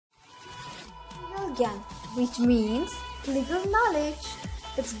gyan, which means legal knowledge.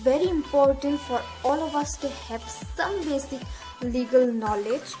 It's very important for all of us to have some basic legal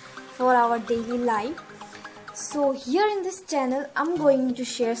knowledge for our daily life. So here in this channel, I'm going to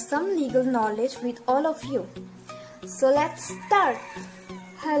share some legal knowledge with all of you. So let's start.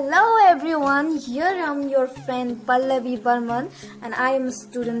 Hello everyone, here I'm your friend Pallabi Barman and I am a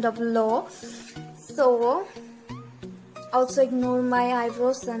student of law. So also ignore my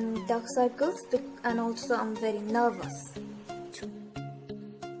eyebrows and dark circles, and also I'm very nervous.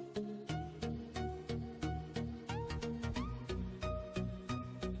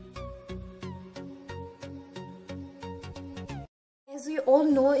 As we all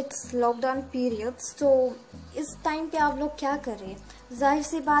know, it's lockdown period. So इस time पे आप लोग क्या कर रहे हैं? जाहिर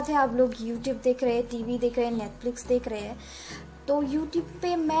सी बात है, आप लोग YouTube देख रहे हैं, TV देख रहे हैं, Netflix देख रहे हैं. तो YouTube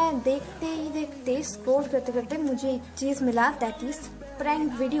पे मैं देखते स्क्रॉल करते करते मुझे एक चीज़ मिला, दैट इज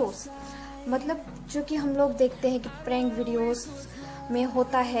प्रैंक वीडियोस. मतलब जो कि हम लोग देखते हैं कि प्रैंक वीडियोस में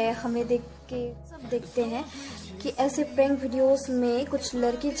होता है, हमें देख के सब देखते हैं कि ऐसे प्रैंक वीडियोस में कुछ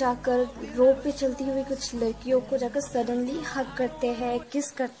लड़के जाकर रोड पे चलती हुई कुछ लड़कियों को जाकर सडनली हग करते हैं,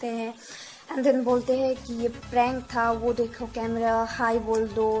 किस करते हैं, एंड देन बोलते हैं कि ये प्रैंक था, वो देखो कैमरा, हाई बोल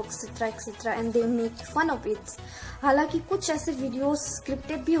दो, etcetera etcetera, and they make fun of it. हालांकि कुछ ऐसे वीडियोस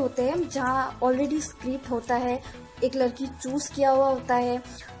स्क्रिप्टेड भी होते हैं जहाँ ऑलरेडी स्क्रिप्ट होता है, एक लड़की चूज किया हुआ होता है,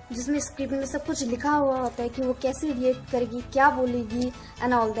 जिसमें स्क्रिप्ट में सब कुछ लिखा हुआ होता है कि वो कैसे रिएक्ट करेगी, क्या बोलेगी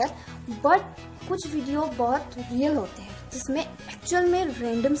एंड ऑल दैट. बट कुछ वीडियो बहुत रियल होते हैं जिसमें एक्चुअल में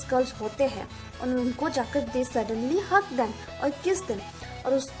रैंडम स्कल्स होते हैं और उनको जाकर दे सडनली हग देम और किस देम,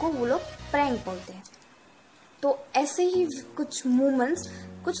 और उसको वो लोग प्रैंक बोलते हैं. तो ऐसे ही कुछ मूवमेंट्स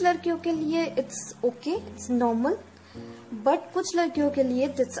कुछ लड़कियों के लिए it's okay, it's normal, but कुछ लड़कियों के लिए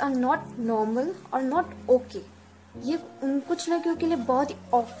दिट्स आर नॉट नॉर्मल और नॉट ओके. ये कुछ लड़कियों के लिए बहुत ही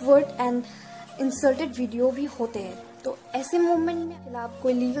ऑकवर्ड एंड इंसल्टेड वीडियो भी होते हैं. तो ऐसे मूवमेंट में अगर आप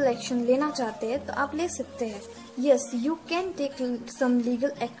कोई लीगल एक्शन लेना चाहते हैं तो आप ले सकते हैं. Yes, you can take some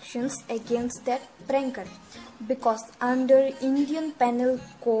legal actions against that प्रैंकर because under Indian Penal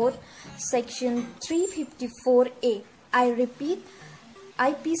Code section 354A, I repeat,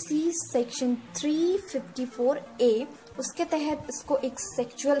 IPC section 354A, उसके तहत इसको एक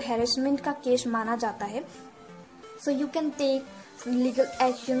सेक्सुअल हैरेसमेंट का केस माना जाता है. So you can take legal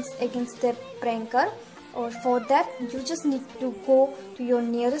actions against the pranker, or for that you just need to go to your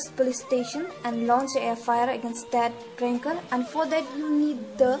nearest police station and launch a FIR against that pranker, and for that you need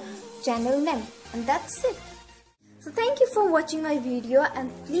the channel name, and that's it. So thank you for watching my video,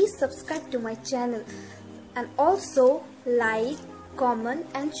 and please subscribe to my channel and also like, comment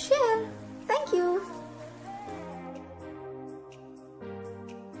and share. Thank you.